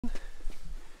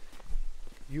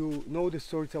You know the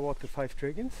stories about the 5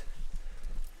 dragons.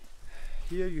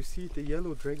 Here you see the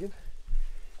yellow dragon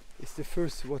is the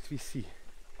first what we see.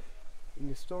 In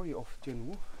the story of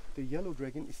Jinwu, the yellow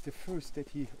dragon is the first that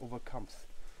he overcomes.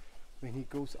 When he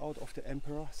goes out of the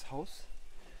emperor's house,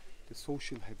 the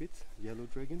social habits, yellow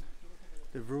dragon,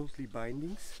 the worldly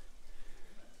bindings,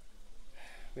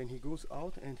 when he goes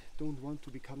out and don't want to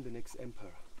become the next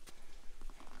emperor.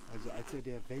 Also als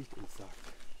der Welt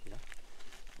entsagt. Ja?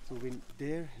 So when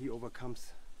there he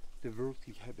overcomes the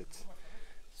worldly habits.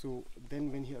 So then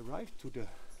when he arrived to the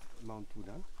Mount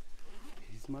Wudang,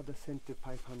 his mother sent the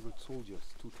 500 soldiers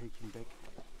to take him back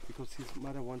because his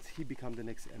mother wants he become the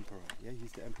next emperor. Yeah,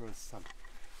 he's the emperor's son.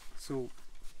 So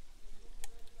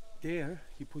there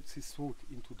he puts his sword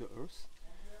into the earth.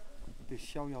 The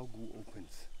Xiaoyaogu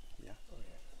opens. Yeah.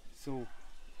 So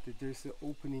there's an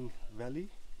opening valley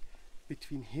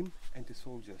between him and the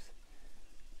soldiers.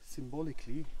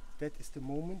 Symbolically, that is the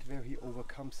moment where he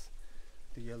overcomes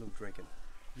the yellow dragon.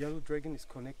 Yellow dragon is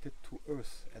connected to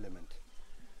earth element.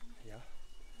 Yeah.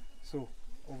 So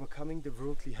overcoming the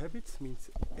worldly habits means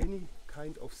any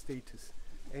kind of status,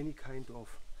 any kind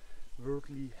of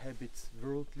worldly habits,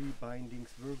 worldly bindings,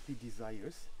 worldly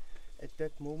desires. At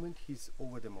that moment he's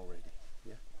over them already.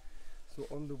 Yeah. So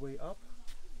on the way up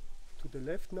to the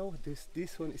left now,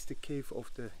 this one is the cave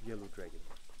of the yellow dragon.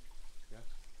 Yeah.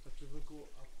 But we will go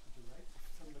up to the right.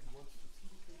 If somebody wants to see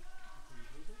the cave, you can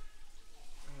go there.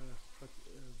 But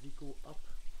we go up.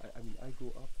 I mean, I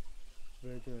go up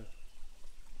where the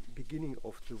beginning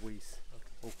of the ways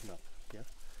open up. Yeah.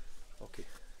 Okay.